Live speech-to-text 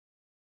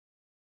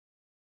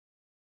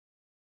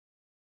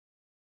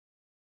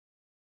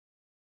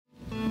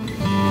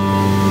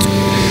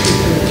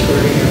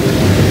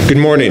Good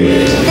morning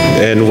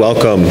and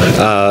welcome.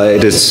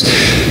 It is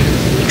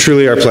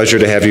truly our pleasure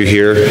to have you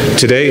here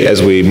today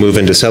as we move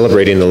into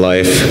celebrating the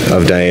life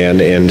of Diane,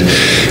 and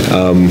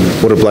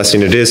what a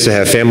blessing it is to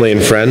have family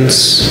and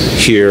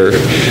friends here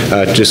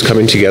just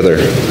coming together.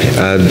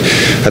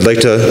 I'd like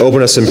to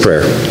open us in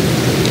prayer.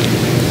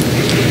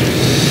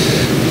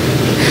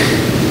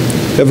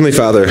 Heavenly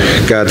Father,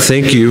 God,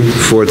 thank you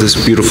for this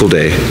beautiful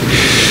day.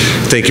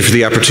 Thank you for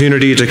the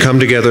opportunity to come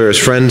together as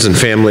friends and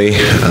family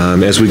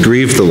as we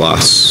grieve the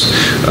loss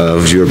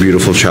of your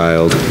beautiful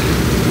child,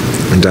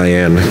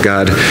 Diane.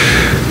 God,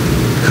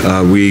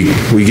 we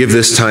give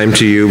this time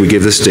to you, we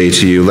give this day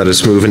to you. Let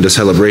us move into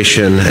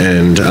celebration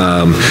and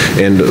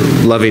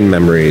loving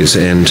memories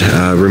and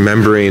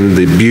remembering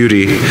the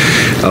beauty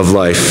of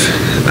life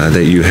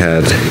that you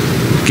had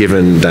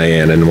given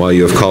Diane. And while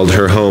you have called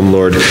her home,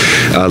 Lord,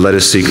 let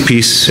us seek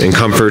peace and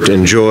comfort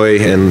and joy,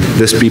 and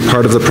this be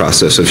part of the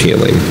process of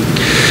healing.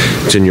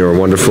 It's in your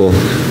wonderful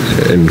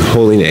and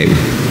holy name.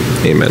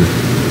 Amen.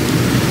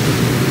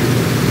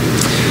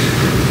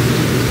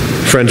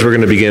 Friends, we're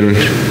going to begin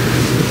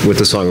with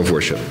the song of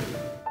worship.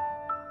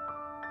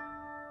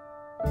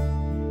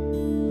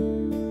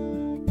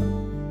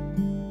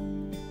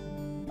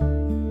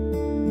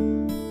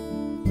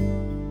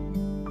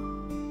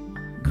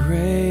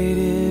 Great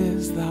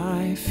is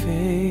thy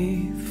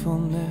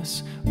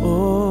faithfulness,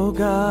 O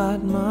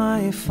God,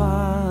 my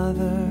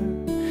Father.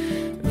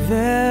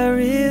 There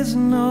is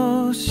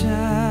no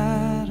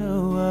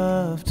shadow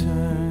of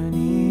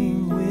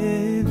turning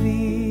with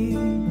thee.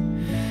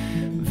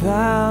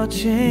 Thou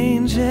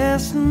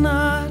changest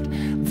not,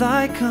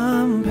 thy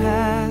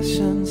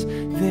compassions,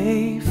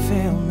 they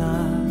fail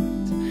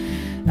not.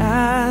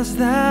 As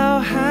thou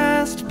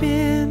hast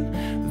been,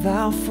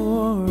 thou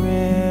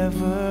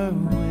forever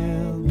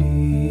will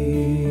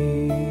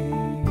be.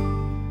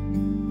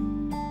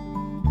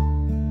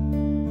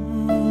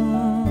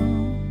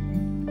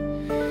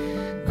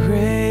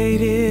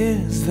 Great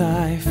is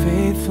thy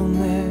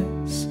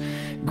faithfulness,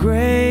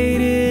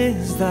 great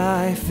is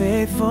thy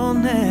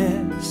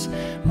faithfulness.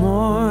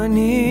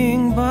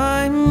 Morning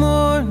by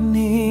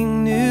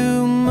morning,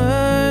 new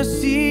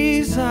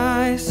mercies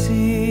I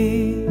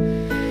see,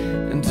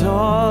 and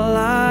all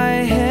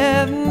I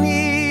have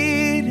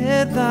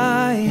needed,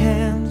 thy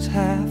hands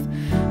hath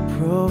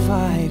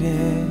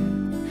provided.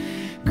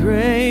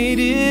 Great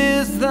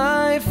is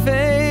thy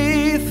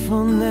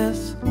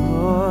faithfulness,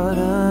 Lord,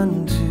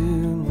 unto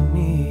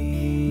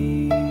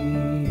me.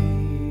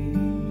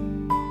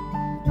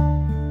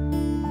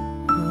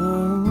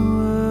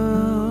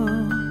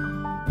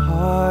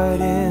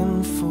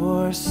 Pardon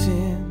for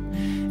sin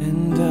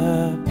and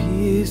a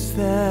peace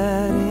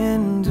that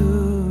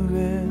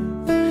endureth,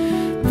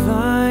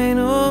 thine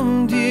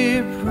own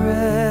dear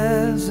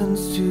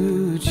presence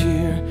to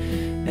cheer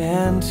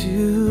and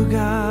to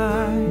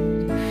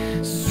guide,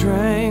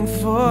 strength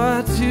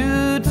for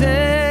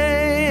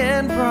today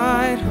and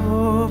bright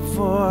hope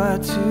for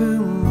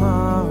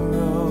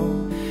tomorrow,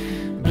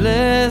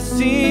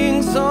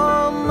 blessings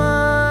all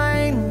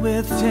mine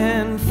with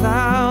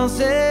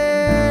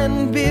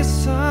 10,000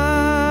 besides.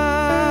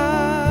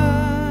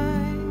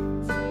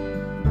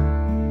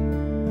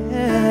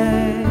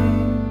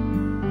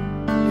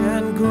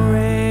 And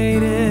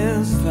great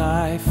is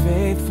thy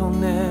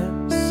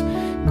faithfulness,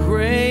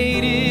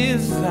 great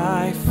is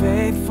thy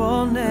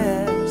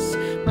faithfulness,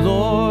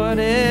 Lord.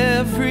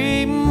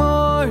 Every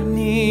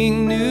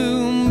morning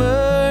new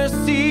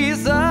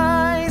mercies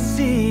I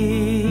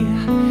see,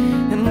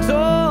 and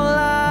all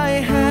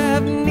I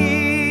have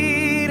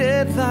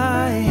needed,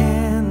 thy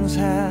hands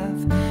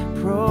hath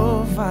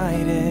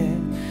provided.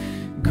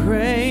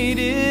 Great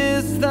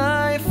is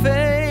thy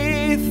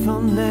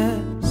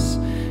faithfulness,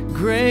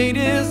 great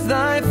is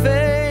thy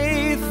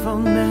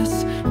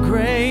faithfulness,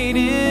 great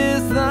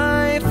is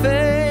thy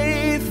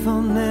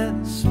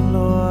faithfulness,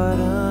 Lord,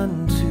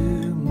 unto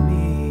me.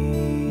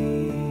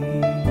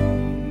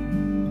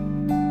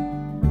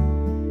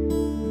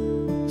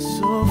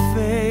 So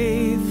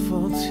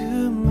faithful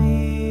to me.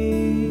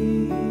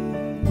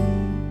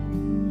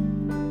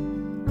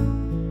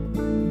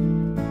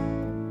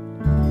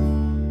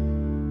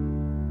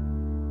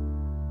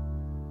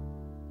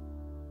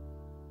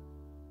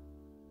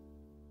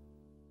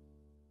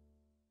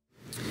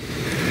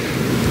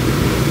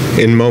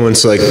 In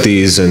moments like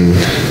these and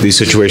these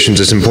situations,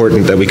 it's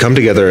important that we come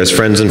together as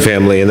friends and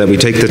family and that we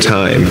take the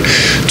time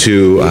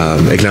to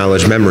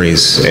acknowledge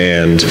memories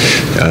and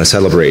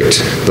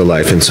celebrate the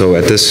life. And so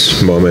at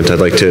this moment, I'd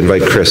like to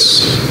invite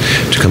Chris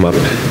to come up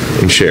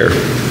and share.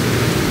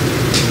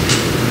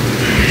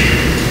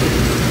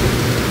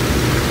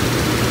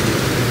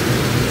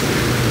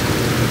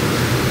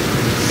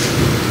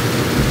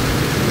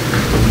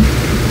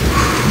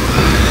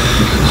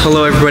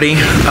 Hello, everybody.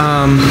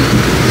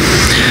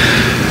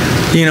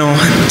 You know,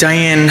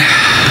 Diane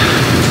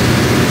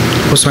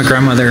was my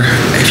grandmother,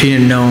 if you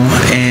didn't know,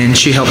 and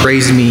she helped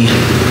raise me.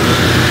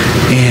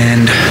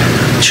 And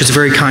she was a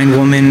very kind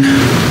woman,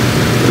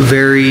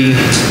 very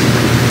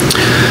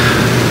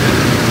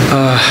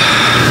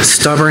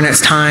stubborn at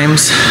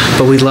times,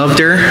 but we loved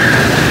her.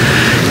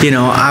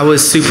 I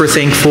was super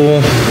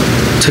thankful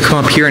to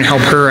come up here and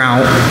help her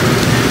out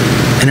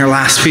in her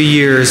last few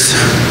years,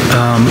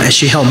 as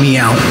she helped me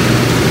out,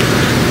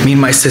 me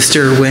and my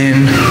sister,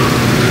 when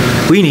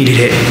we needed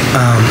it.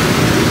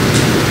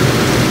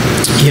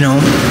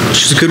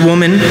 She's a good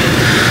woman.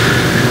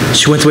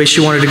 She went the way she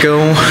wanted to go,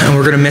 and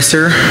we're going to miss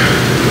her.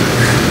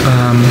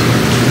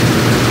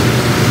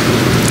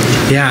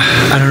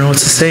 I don't know what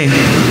to say,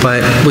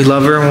 but we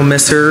love her and we'll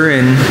miss her,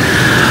 and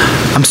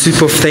I'm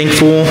super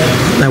thankful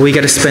that we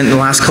got to spend the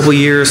last couple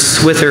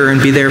years with her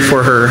and be there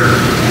for her.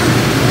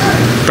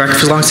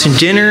 Breakfast, lunch, and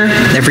dinner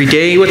every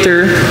day with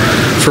her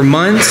for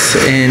months,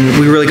 and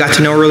we really got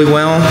to know her really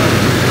well.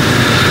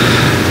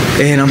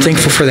 And I'm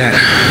thankful for that,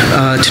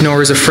 to know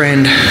her as a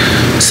friend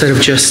instead of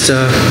just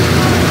a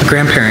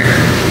grandparent.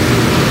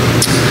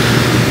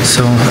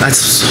 So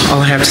that's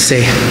all I have to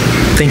say.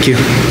 Thank you.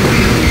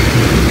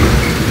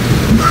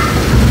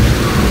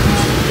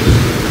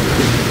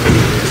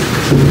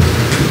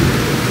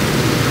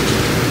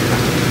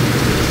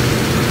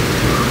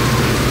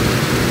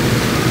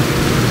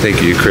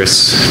 Thank you,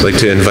 Chris. I'd like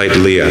to invite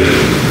Leah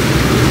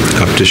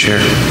up to share.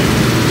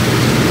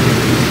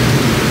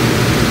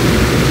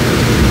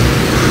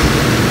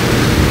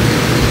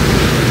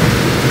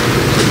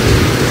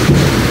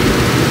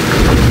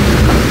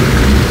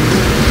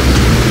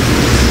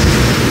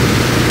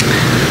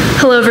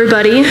 Hello,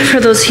 everybody. For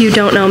those who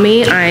don't know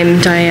me, I'm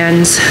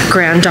Diane's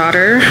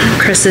granddaughter,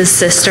 Chris's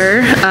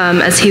sister.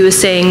 As he was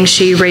saying,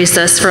 she raised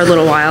us for a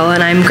little while,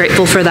 and I'm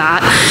grateful for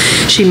that.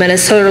 She made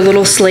us her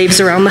little slaves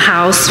around the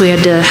house. We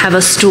had to have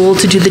a stool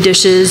to do the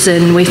dishes,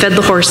 and we fed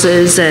the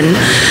horses, and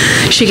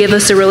she gave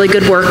us a really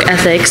good work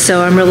ethic,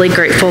 so I'm really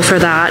grateful for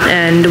that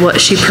and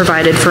what she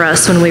provided for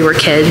us when we were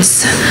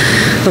kids.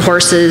 The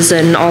horses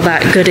and all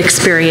that good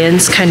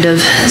experience kind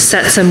of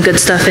set some good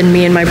stuff in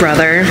me and my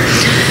brother.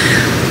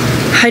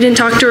 I didn't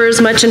talk to her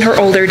as much in her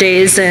older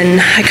days,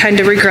 and I kind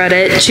of regret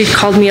it. She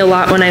called me a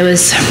lot when I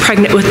was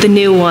pregnant with the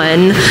new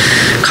one,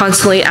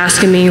 constantly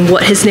asking me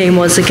what his name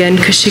was again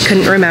because she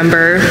couldn't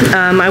remember.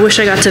 I wish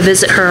I got to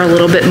visit her a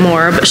little bit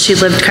more, but she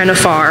lived kind of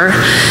far.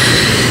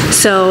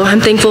 So I'm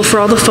thankful for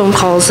all the phone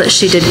calls that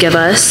she did give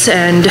us,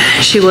 and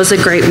she was a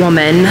great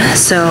woman.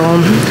 So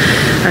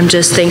I'm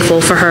just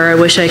thankful for her. I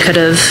wish I could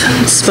have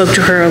spoke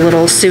to her a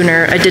little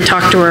sooner. I did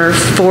talk to her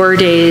 4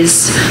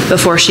 days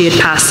before she had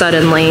passed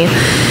suddenly.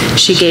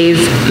 She gave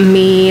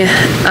me,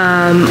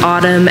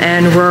 Autumn,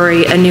 and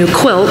Rory a new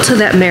quilt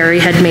that Mary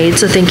had made,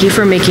 so thank you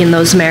for making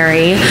those,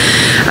 Mary.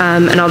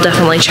 And I'll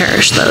definitely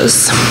cherish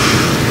those.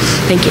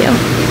 Thank you.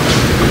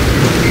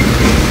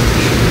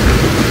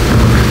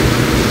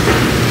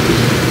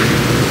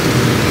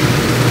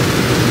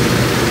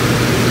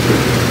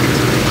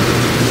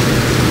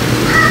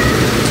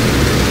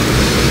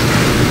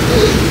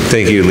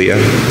 Thank you, Leah.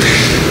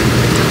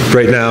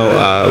 Right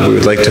now, we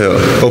would like to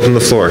open the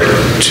floor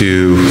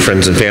to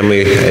friends and family.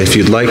 If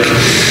you'd like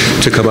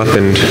to come up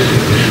and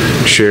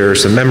share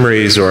some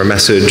memories or a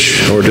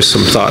message or just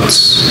some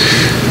thoughts,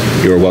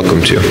 you're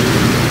welcome to.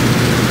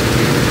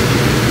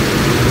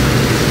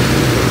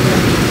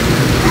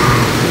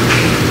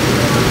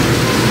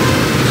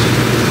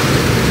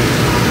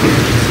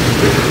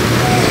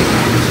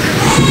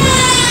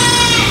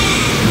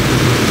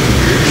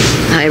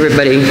 Hi,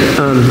 everybody.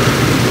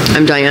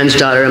 I'm Diane's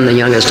daughter. I'm the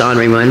youngest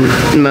honorary one,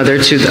 mother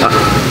to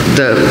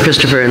the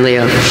Christopher and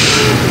Leah.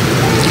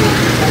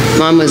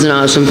 Mom was an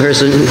awesome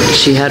person.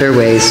 She had her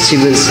ways. She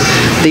was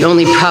the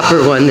only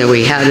proper one that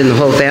we had in the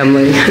whole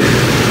family.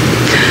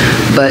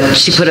 But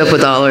she put up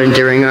with all our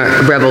enduring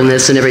our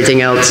rebelness and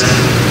everything else.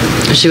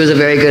 She was a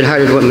very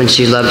good-hearted woman.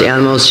 She loved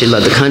animals. She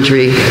loved the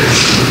country.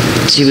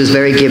 She was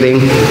very giving.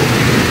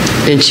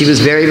 And she was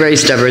very, very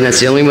stubborn.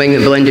 That's the only thing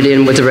that blended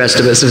in with the rest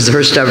of us was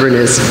her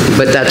stubbornness.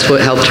 But that's what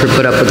helped her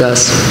put up with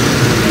us.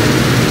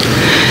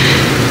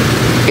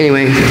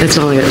 Anyway, that's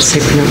all I got to say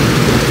for now.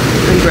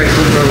 I'm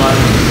grateful for a lot.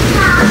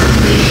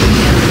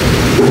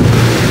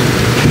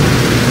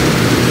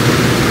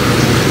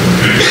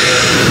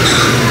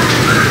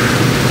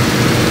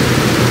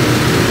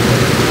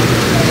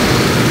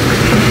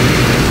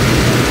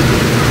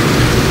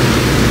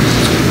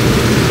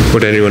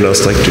 Would anyone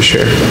else like to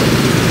share?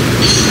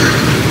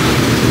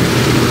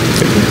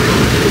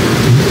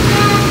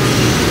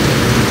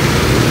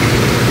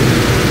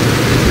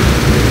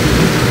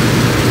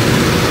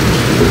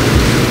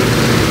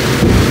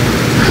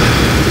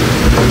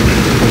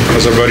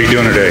 How's everybody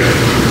doing today?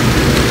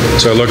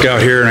 So I look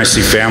out here and I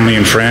see family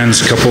and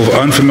friends, a couple of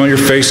unfamiliar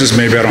faces.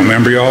 Maybe I don't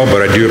remember y'all,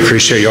 but I do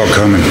appreciate y'all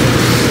coming.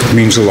 It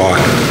means a lot.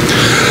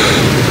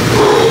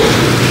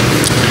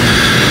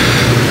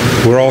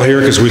 We're all here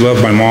because we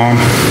love my mom.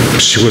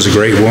 She was a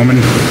great woman.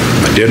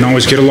 I didn't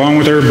always get along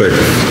with her, but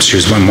she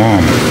was my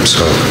mom.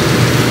 So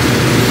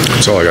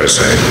that's all I got to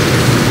say.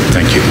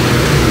 Thank you.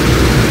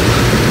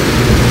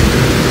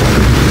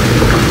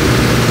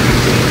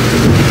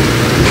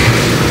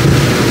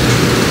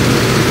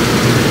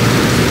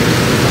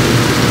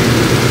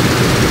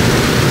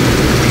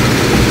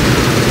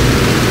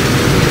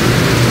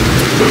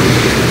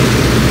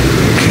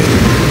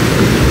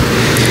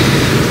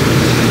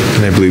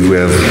 believe we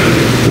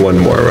have one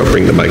more. I'll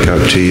bring the mic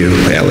out to you,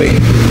 Allie.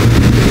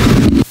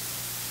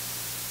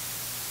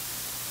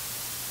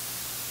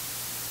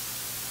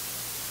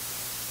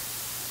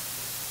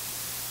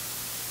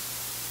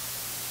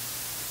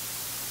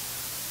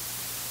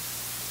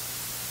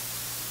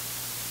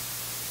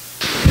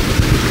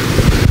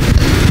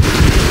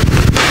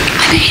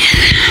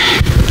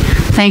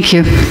 Thank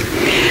you.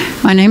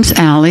 My name's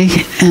Allie,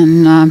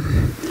 and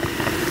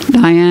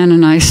Diane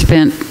and I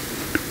spent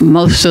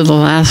most of the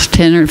last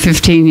 10 or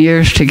 15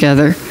 years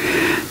together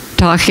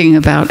talking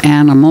about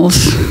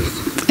animals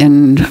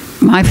and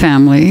my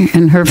family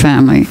and her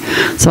family.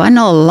 So I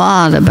know a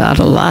lot about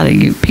a lot of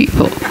you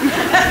people,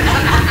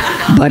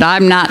 but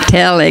I'm not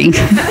telling.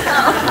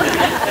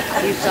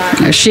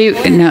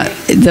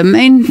 The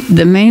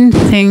main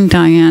thing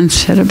Diane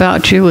said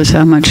about you was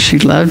how much she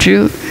loved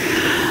you.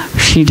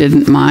 She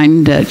didn't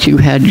mind that you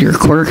had your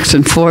quirks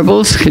and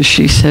foibles, because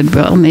she said,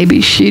 well,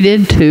 maybe she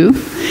did too.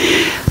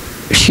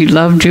 She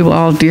loved you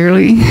all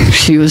dearly.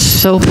 She was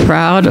so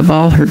proud of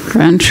all her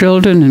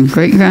grandchildren and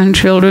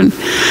great-grandchildren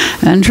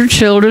and her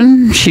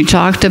children. She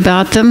talked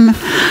about them.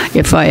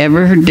 If I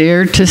ever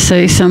dared to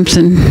say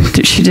something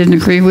that she didn't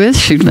agree with,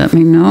 she'd let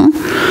me know.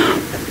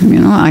 You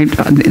know,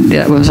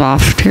 that was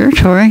off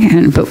territory.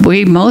 But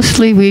we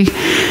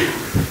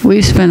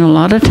spent a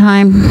lot of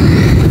time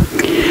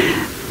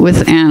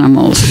with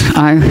animals.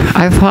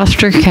 I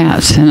foster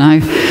cats, and I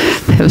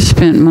have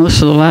spent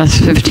most of the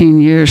last 15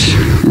 years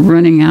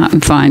running out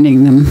and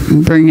finding them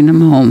and bringing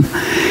them home.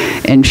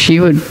 And she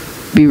would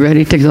be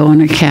ready to go on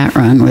a cat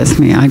run with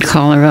me. I'd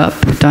call her up,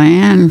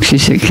 Diane. She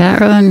said, cat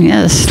run?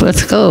 Yes,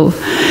 let's go.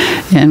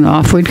 And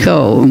off we'd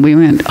go. And we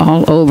went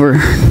all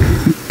over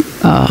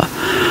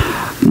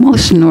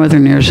most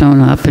northern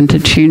Arizona, up into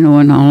Chino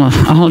and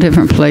all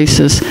different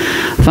places,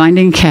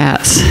 finding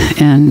cats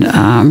and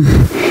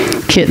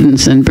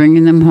kittens and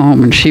bringing them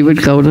home. And she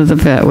would go to the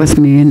vet with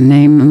me and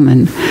name them,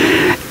 and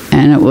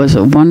it was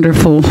a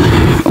wonderful,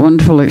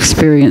 wonderful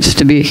experience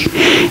to be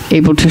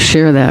able to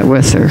share that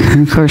with her.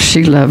 And of course,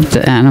 she loved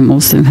the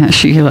animals, and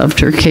she loved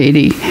her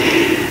Katie,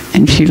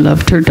 and she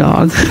loved her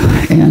dog,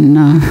 and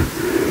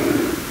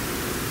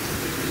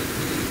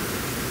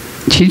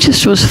she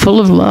just was full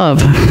of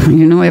love.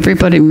 You know,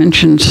 everybody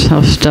mentions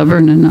how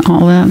stubborn and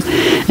all that,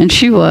 and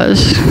she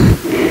was.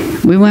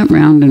 We went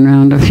round and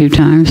round a few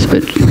times,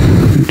 but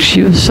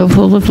she was so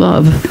full of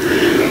love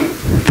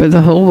for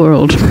the whole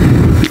world.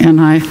 And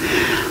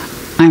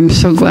I'm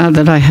so glad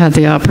that I had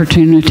the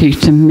opportunity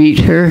to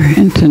meet her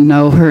and to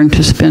know her and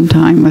to spend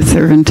time with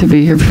her and to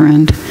be her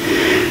friend.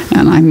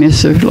 And I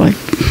miss her, like,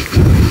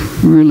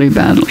 really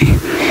badly.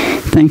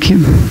 Thank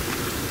you.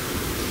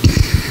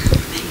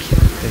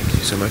 Thank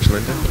you so much,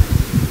 Linda.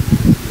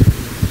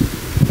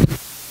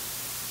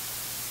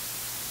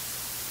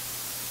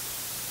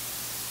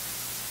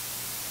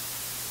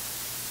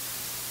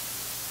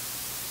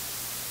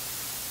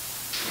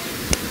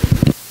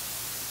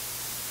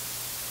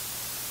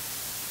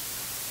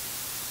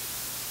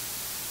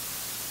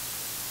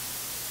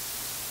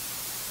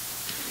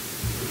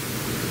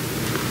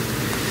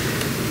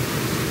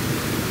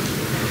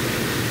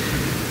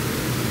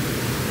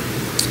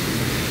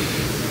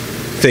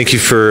 Thank you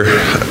for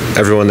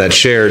everyone that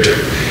shared.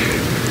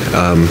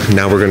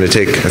 Now we're going to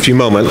take a few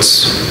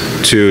moments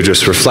to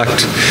just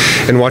reflect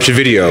and watch a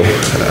video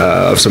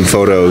of some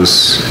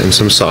photos and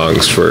some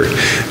songs for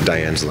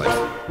Diane's life.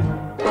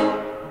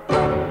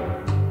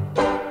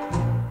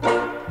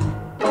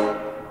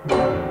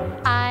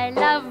 I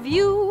love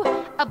you,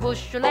 a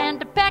bushel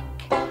and a peck,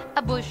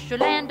 a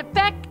bushel and a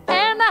peck,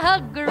 and a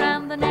hug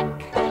around the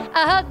neck,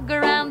 a hug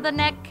around the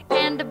neck,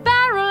 and a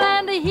barrel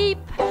and a heap,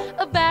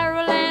 a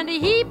barrel and a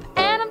heap,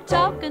 and I'm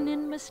talking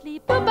in my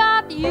sleep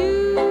about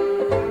you,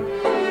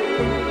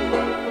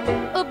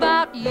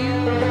 about you.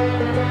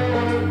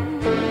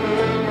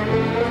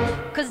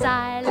 'Cause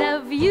I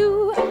love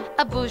you,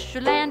 a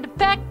bushel and a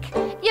peck,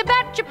 you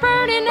bet your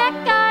pretty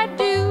neck I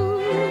do.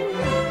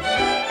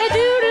 A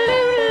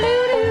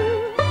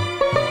doodle-oo-doo-doo,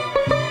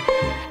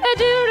 a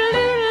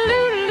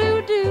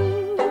doodle-oo-doo-doo-doo.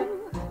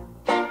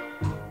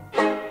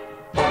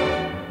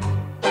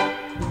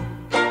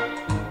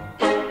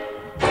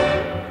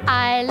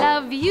 I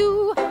love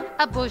you,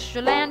 a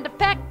bushel and a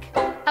peck,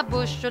 a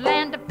bushel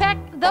and a peck,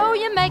 though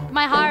you make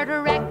my heart a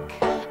wreck,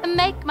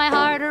 make my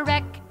heart a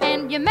wreck,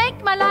 and you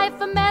make my life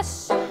a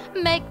mess,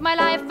 make my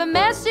life a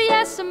mess,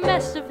 yes, a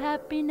mess of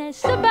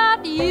happiness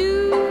about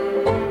you,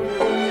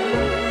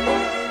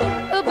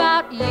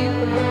 about you.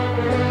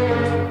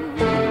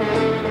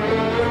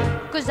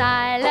 'Cause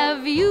I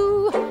love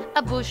you,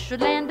 a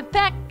bushel and a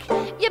peck,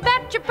 you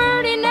bet your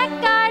pretty neck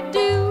I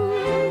do.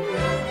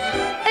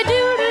 A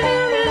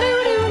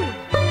doodle-oo-doo-doo,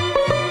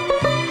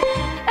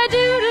 a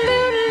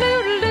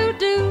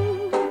doodle-oo-doo-doo-doo.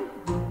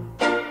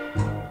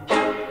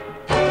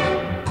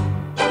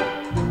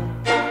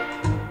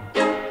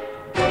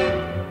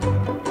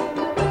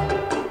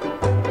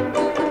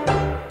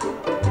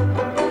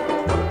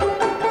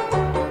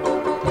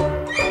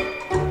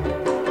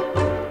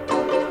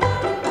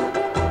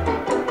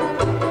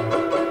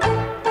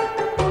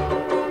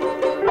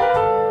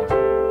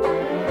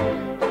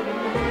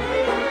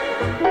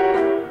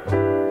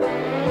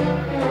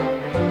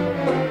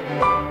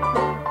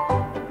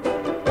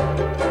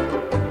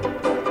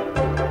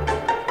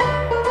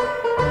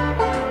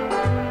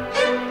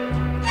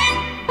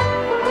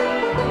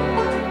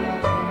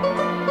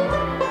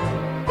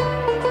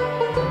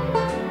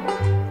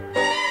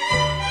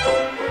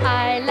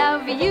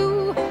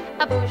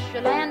 a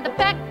bushel and a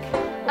peck,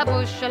 a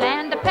bushel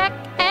and a peck,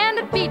 and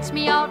it beats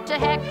me all to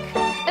heck.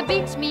 It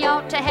beats me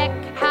all to heck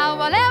how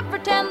I'll ever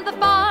tend the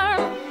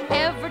farm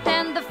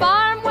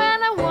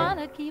when I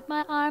wanna keep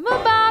my arm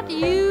about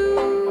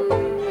you,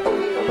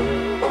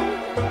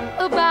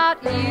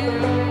 about you.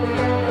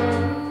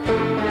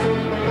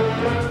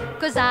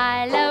 'Cause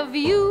I love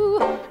you,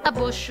 a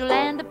bushel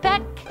and a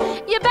peck.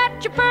 You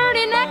bet your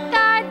pretty neck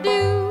I do.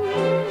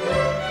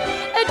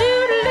 A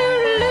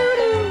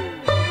doodle-doodle-doo-doo.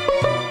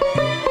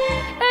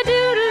 A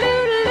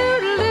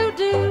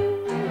doodle-doodle-doo-doo-doo.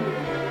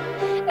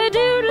 A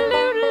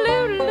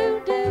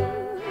doodle-doodle-doo-doo-doo.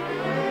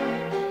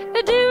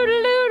 A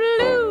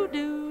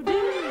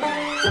doodle-doodle-doo-doo-doo.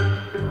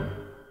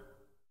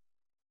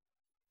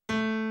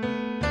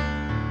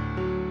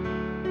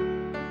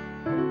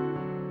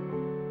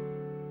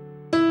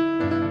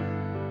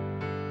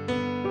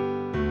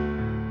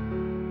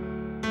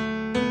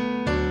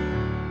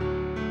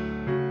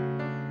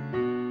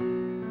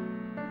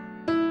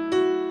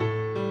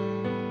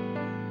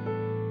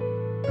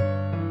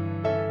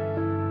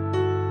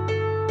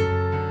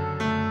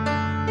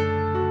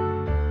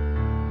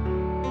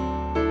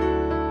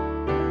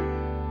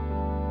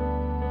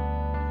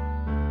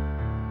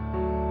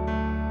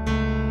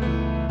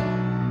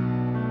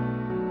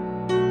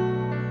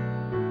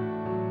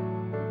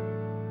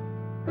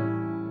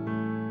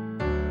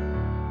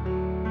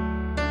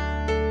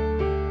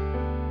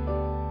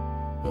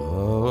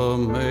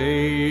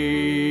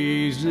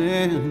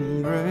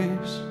 Amazing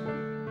grace,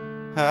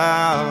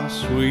 how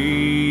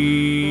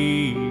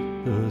sweet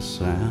the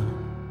sound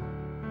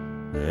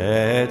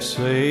that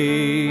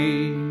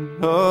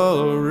saved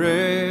a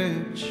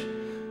wretch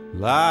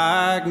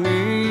like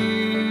me.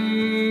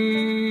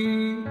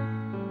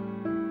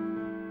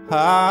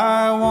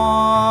 I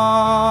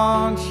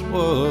once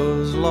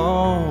was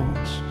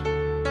lost,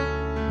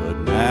 but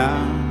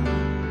now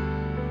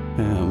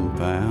am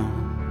found.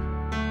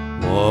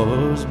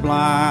 Was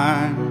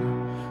blind,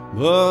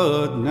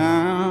 but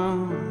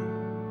now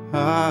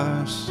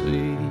I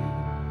see.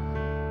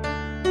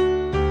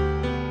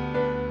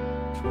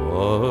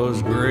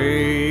 'Twas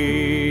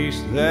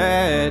grace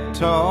that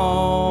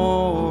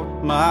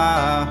taught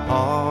my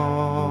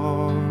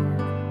heart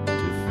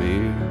to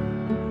fear,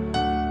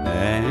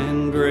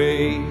 and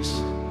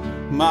grace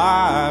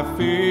my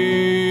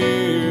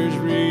fears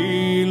relieve.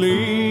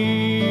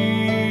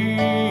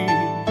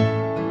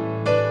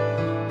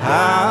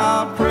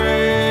 How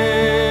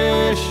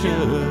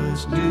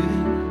precious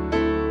did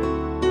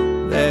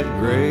that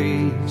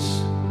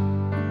grace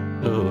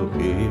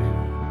appear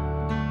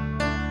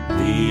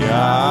the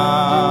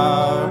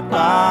hour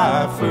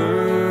I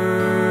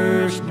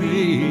first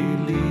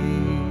believed.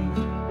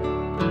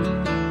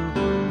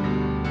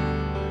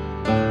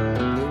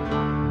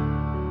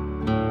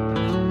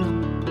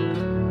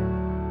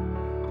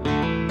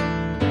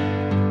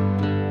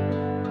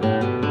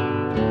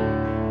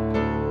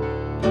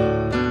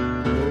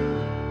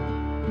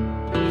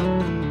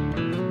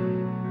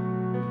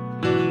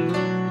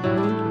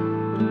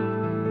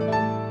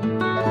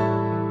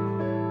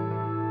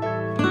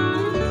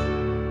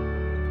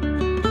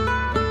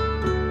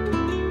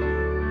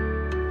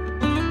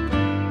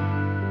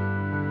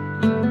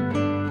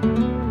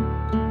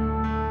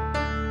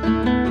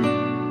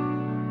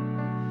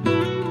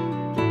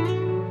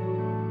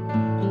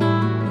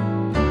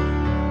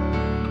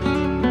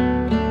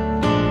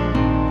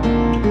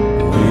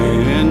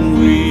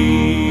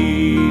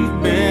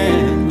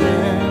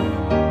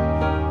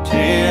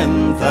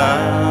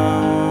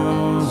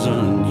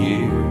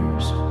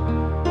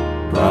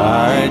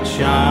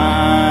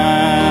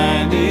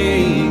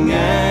 Shining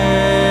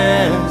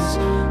as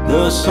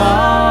the sun,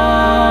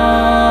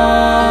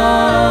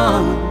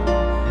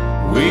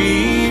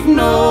 we've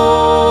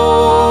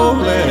no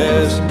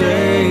less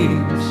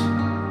days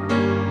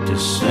to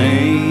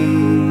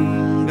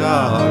sing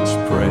God's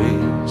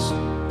praise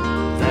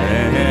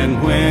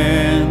than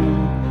when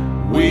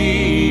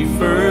we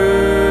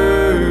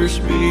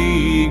first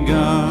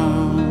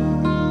begun.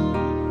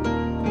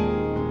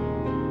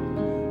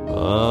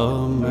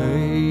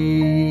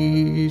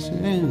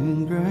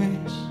 Amazing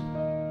grace,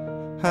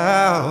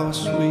 how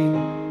sweet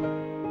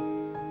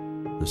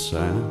the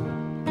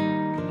sound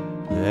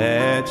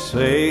that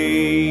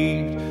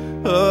saved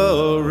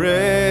a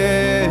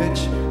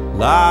wretch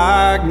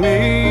like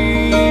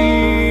me.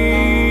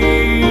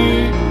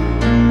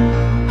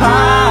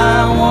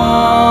 I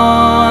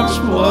once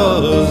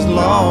was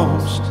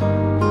lost,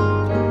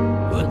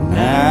 but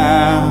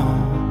now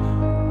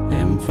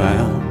am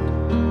found.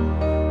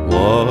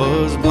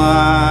 Was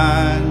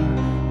blind,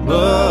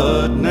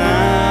 but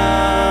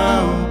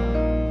now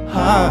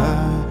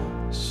I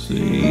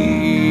see.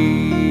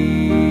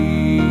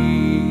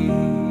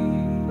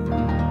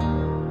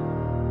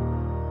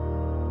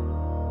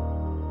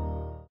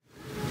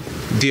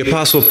 The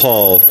Apostle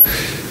Paul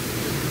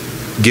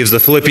gives the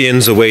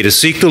Philippians a way to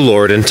seek the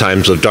Lord in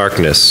times of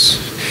darkness.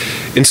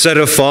 Instead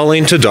of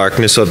falling to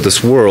darkness of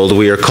this world,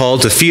 we are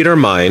called to feed our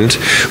mind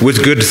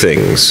with good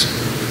things,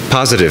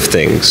 positive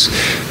things,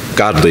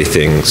 godly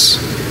things.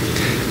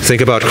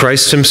 Think about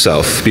Christ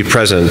himself. Be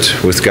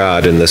present with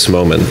God in this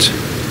moment.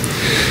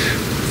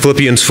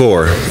 Philippians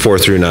 4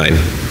 through 9.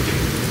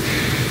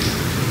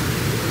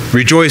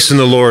 Rejoice in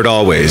the Lord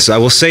always. I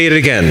will say it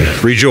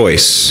again,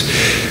 rejoice.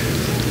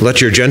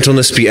 Let your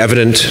gentleness be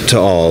evident to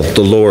all.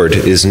 The Lord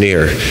is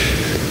near.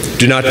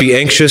 Do not be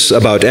anxious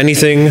about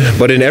anything,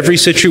 but in every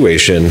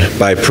situation,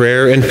 by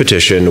prayer and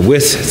petition,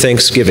 with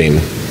thanksgiving,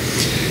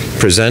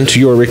 present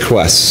your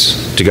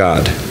requests to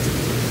God.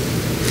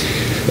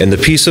 And the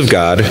peace of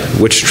God,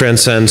 which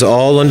transcends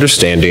all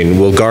understanding,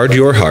 will guard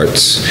your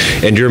hearts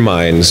and your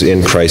minds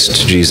in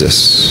Christ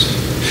Jesus.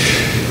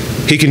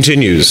 He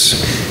continues,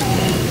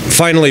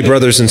 finally,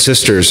 brothers and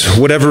sisters,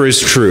 whatever is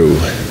true.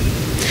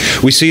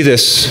 We see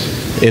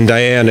this in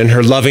Diane and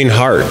her loving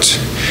heart,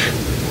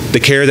 the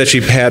care that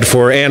she had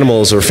for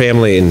animals or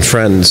family and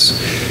friends.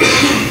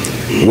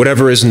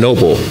 Whatever is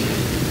noble.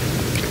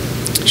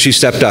 She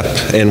stepped up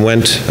and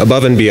went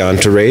above and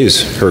beyond to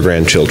raise her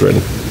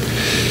grandchildren.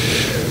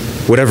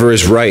 Whatever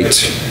is right.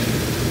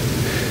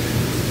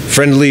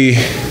 Friendly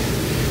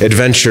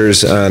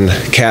adventures on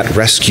cat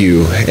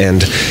rescue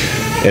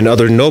and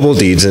other noble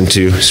deeds, and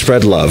to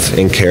spread love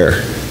and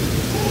care.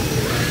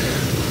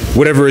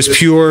 Whatever is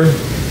pure,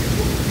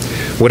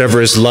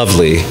 whatever is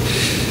lovely.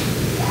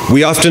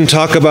 We often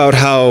talk about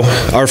how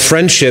our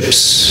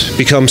friendships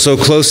become so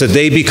close that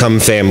they become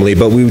family,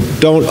 but we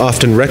don't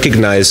often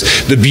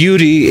recognize the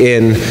beauty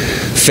in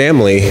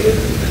family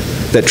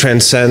that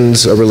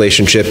transcends a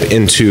relationship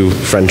into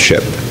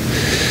friendship.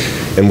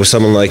 And with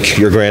someone like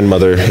your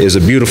grandmother is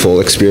a beautiful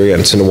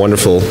experience and a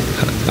wonderful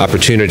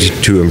opportunity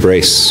to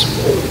embrace.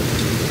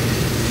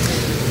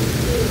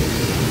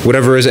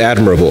 Whatever is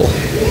admirable.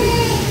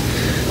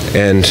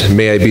 And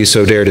may I be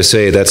so dare to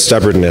say that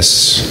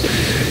stubbornness,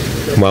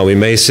 while we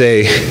may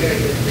say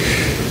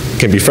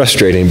can be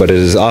frustrating, but it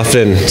is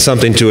often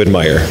something to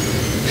admire.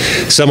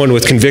 Someone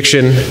with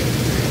conviction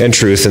and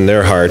truth in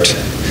their heart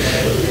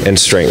and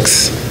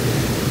strength.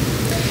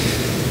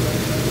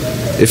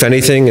 If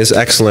anything is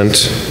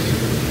excellent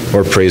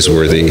or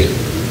praiseworthy,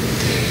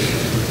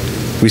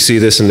 we see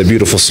this in the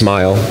beautiful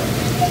smile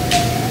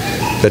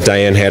that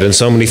Diane had in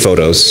so many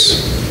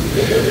photos,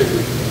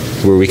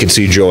 where we can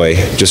see joy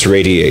just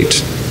radiate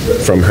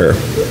from her.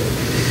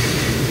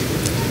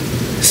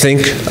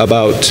 Think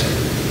about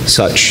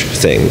such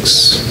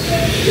things.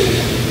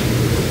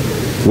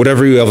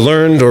 Whatever you have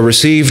learned or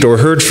received or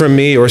heard from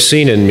me or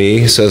seen in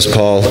me, says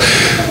Paul,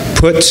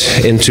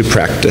 put into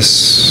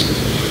practice.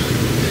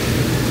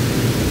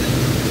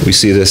 We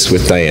see this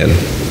with Diane.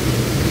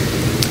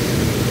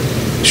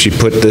 She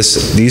put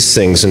these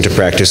things into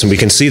practice, and we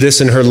can see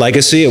this in her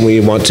legacy, and we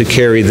want to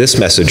carry this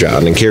message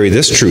on and carry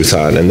this truth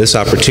on, and this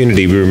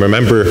opportunity. We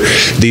remember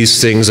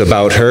these things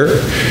about her.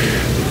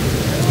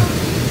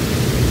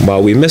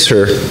 While we miss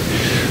her,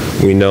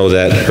 we know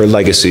that her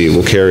legacy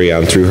will carry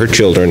on through her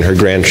children, her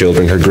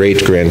grandchildren, her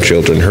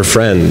great-grandchildren, her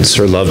friends,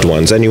 her loved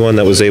ones, anyone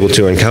that was able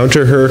to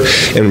encounter her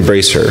and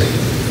embrace her.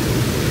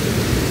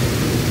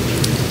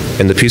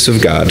 And the peace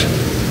of God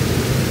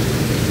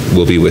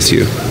will be with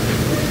you.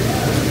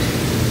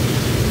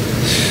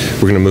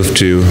 We're going to move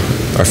to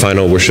our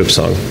final worship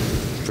song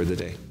for the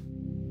day.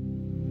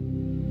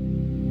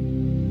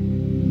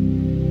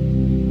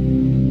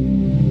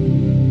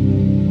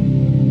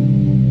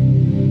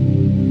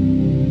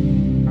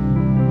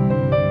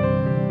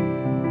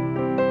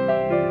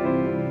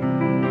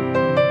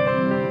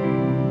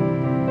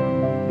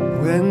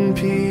 When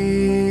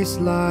peace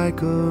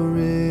like a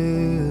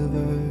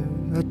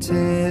river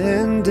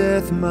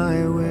attendeth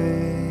my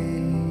way,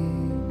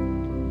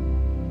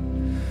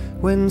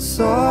 when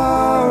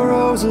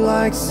sorrows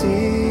like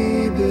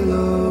sea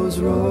billows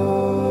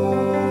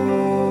roll,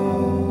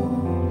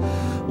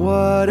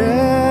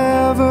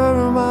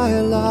 whatever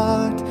my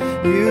lot,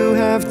 you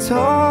have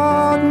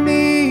taught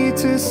me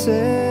to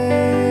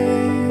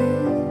say,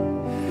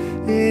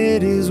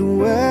 it is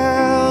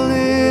well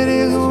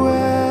with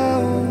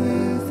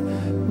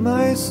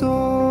my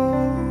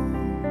soul,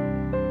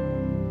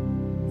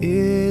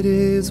 it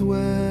is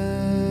well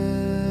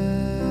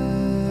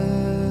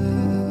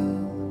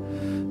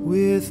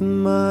with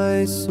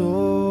my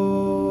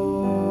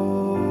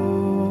soul,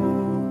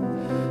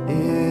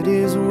 it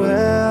is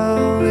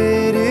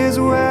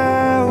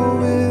well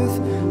with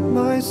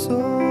my soul.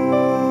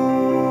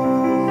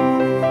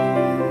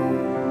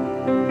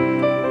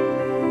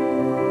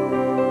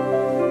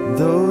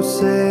 Though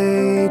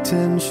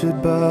Satan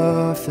should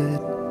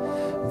buffet,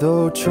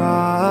 though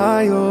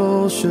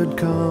trials should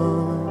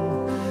come,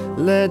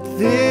 let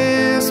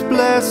this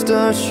blessed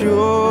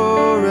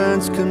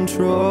assurance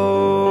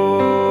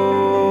control,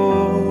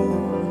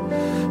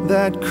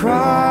 that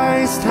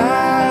Christ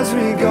has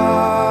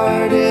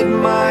regarded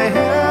my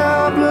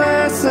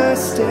helpless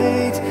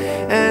estate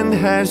and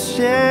has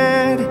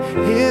shed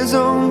his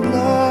own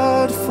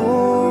blood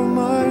for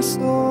my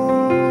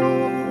soul.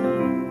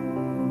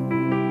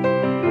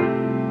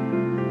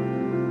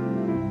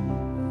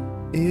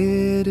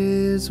 It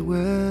is well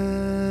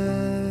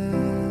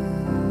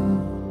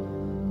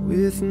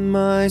with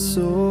my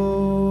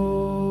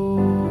soul.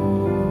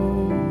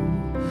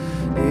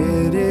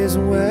 is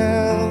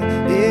well,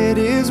 it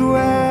is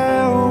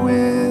well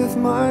with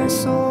my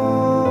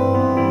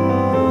soul.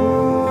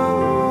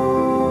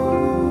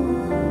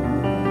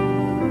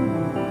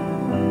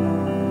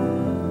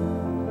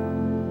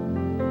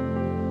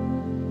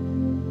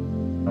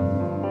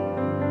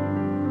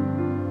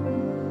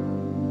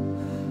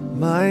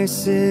 My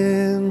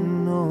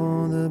sin,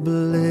 oh, the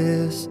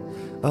bliss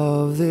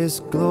of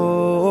this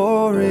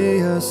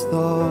glorious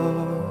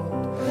thought.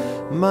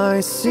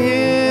 My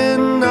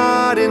sin,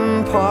 not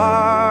in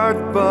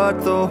part,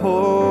 but the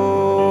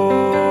whole,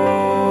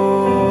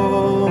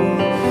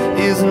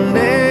 is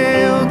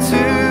nailed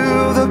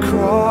to the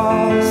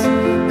cross,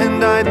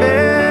 and I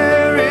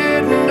bear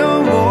it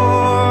no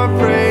more.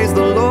 Praise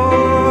the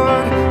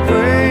Lord,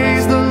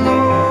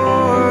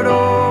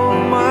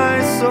 oh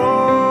my soul.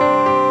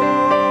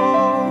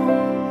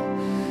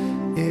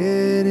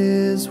 It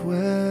is well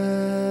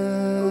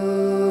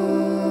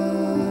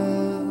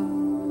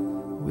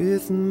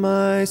with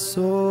my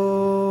soul.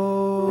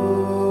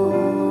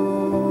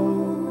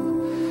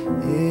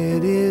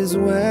 It is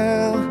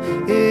well,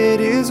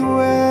 it is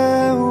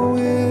well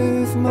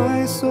with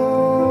my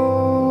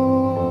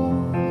soul.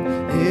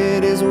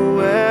 It is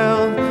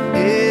well,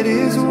 it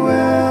is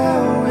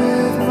well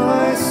with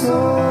my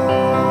soul.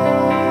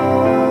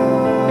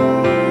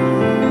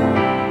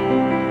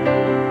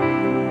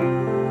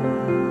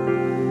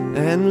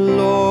 And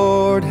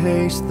Lord,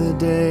 haste the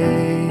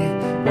day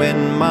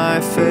when my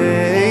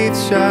faith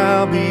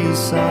shall be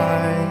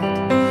sight,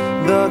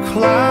 the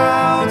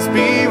clouds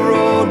be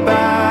rolled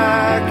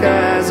back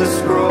as a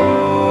scroll,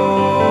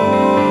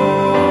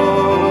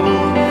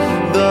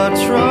 the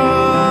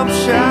trump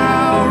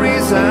shall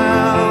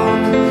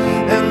resound,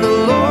 and the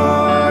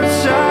Lord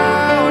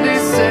shall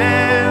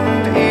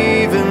descend.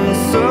 Even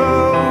so,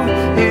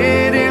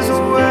 it is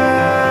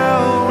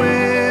well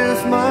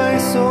with my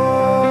soul.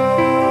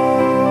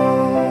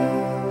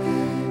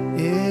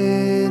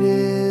 It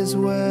is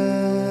well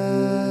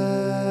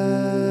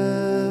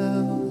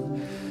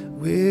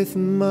with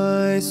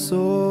my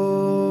soul.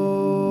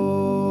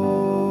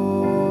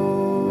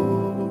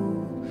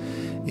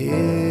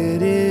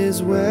 It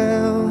is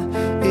well,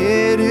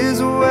 it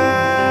is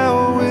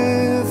well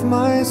with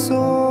my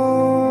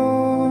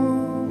soul.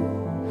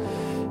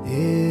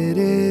 It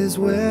is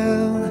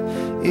well,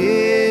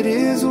 it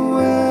is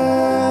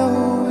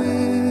well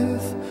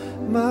with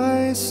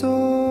my soul.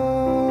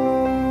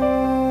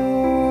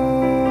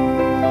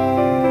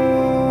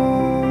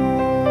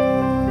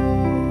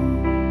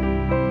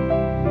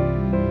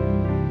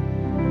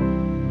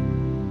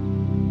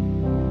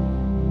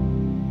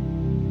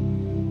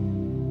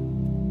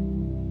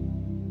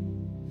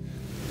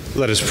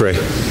 Let us pray.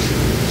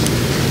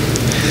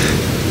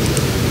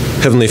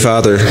 Heavenly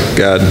Father,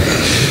 God,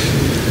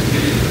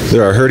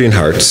 there are hurting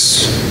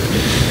hearts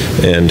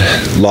and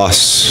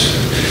loss,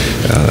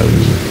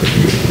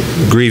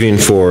 grieving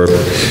for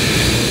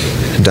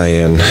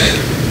Diane.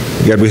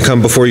 God, we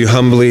come before you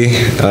humbly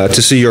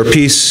to see your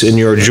peace and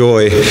your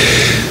joy.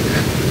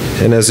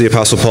 And as the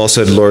Apostle Paul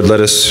said, Lord,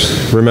 let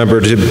us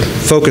remember to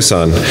focus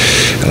on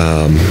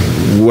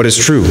what is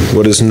true,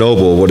 what is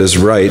noble, what is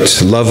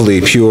right, lovely,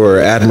 pure,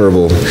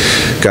 admirable.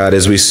 God,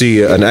 as we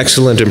see an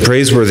excellent and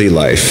praiseworthy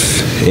life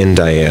in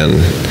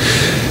Diane,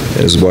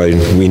 is why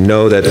we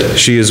know that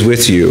she is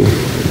with you,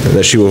 and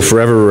that she will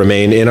forever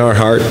remain in our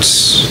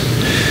hearts,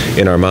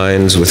 in our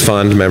minds, with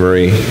fond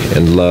memory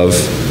and love.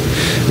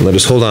 And let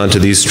us hold on to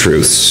these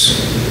truths.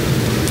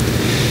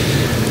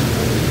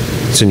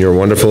 It's in your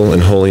wonderful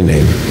and holy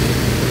name.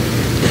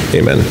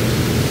 Amen.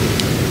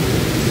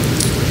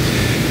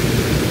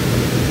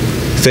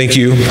 Thank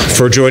you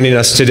for joining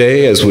us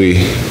today as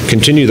we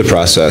continue the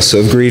process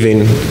of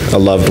grieving a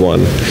loved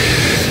one.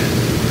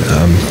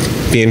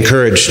 Be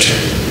encouraged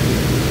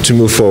to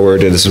move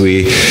forward as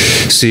we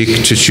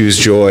seek to choose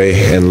joy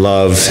and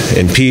love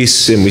and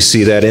peace, and we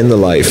see that in the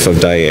life of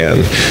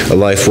Diane, a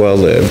life well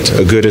lived,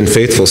 a good and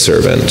faithful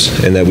servant,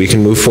 and that we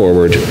can move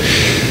forward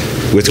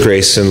with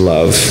grace and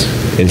love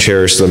and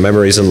cherish the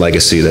memories and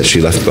legacy that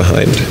she left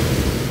behind.